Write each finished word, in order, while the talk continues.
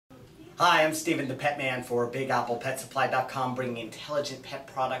Hi, I'm Steven the PetMan for BigApplePetSupply.com, bringing intelligent pet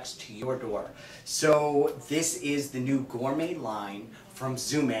products to your door. So this is the new Gourmet line from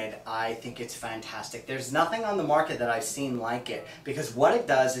Gourmet. I think it's fantastic. There's nothing on the market that I've seen like it, because what it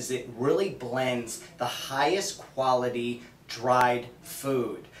does is it really blends the highest quality dried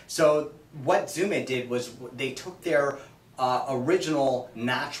food. So what Gourmet did was they took their original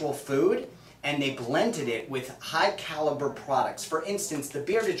natural food and they blended it with high caliber products. For instance, the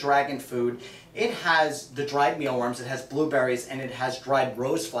bearded dragon food, it has the dried mealworms, it has blueberries, and it has dried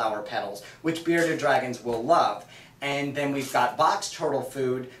rose flower petals, which bearded dragons will love. And then we've got box turtle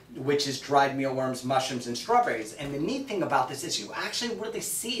food, which is dried mealworms, mushrooms, and strawberries. And the neat thing about this is you actually really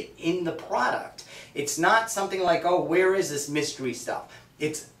see it in the product. It's not something like, oh, where is this mystery stuff?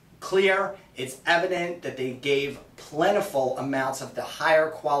 It's clear, it's evident that they gave plentiful amounts of the higher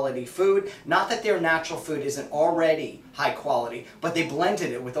quality food. Not that their natural food isn't already high quality, but they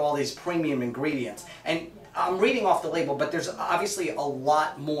blended it with all these premium ingredients. And I'm reading off the label, but there's obviously a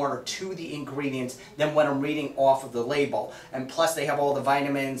lot more to the ingredients than what I'm reading off of the label. And plus they have all the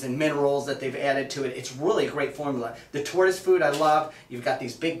vitamins and minerals that they've added to it. It's really a great formula. The tortoise food I love. You've got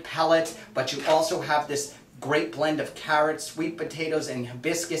these big pellets, but you also have this great blend of carrots, sweet potatoes, and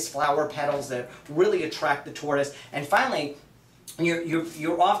hibiscus flower petals that really attract the tortoise. And finally,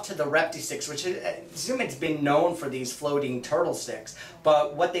 you're off to the repti sticks, which Gourmet's been known for these floating turtle sticks.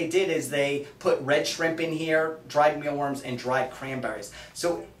 But what they did is they put red shrimp in here, dried mealworms, and dried cranberries.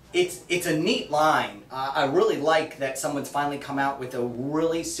 So it's a neat line. I really like that someone's finally come out with a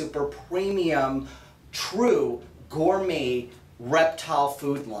really super premium, true gourmet reptile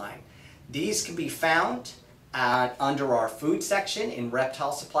food line. These can be found under our food section in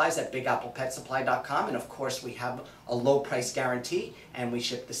reptile supplies at BigApplePetSupply.com, and of course we have a low price guarantee and we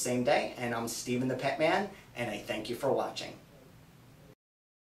ship the same day. And I'm Steven the PetMan, and I thank you for watching.